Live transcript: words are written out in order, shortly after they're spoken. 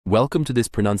Welcome to this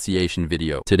pronunciation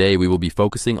video. Today we will be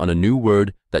focusing on a new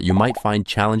word that you might find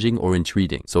challenging or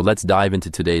intriguing. So let's dive into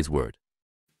today's word.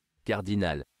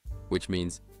 Cardinal, which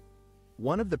means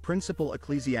one of the principal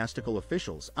ecclesiastical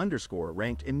officials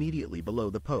ranked immediately below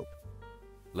the Pope.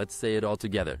 Let's say it all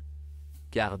together.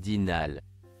 Cardinal.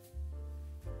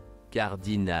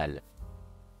 Cardinal.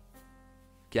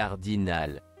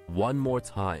 Cardinal. One more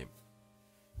time.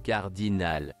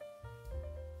 Cardinal.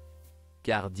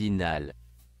 Cardinal.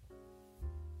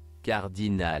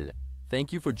 Cardinal.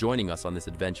 Thank you for joining us on this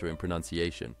adventure in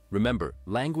pronunciation. Remember,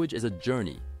 language is a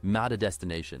journey, not a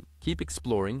destination. Keep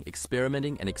exploring,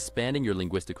 experimenting, and expanding your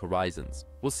linguistic horizons.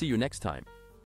 We'll see you next time.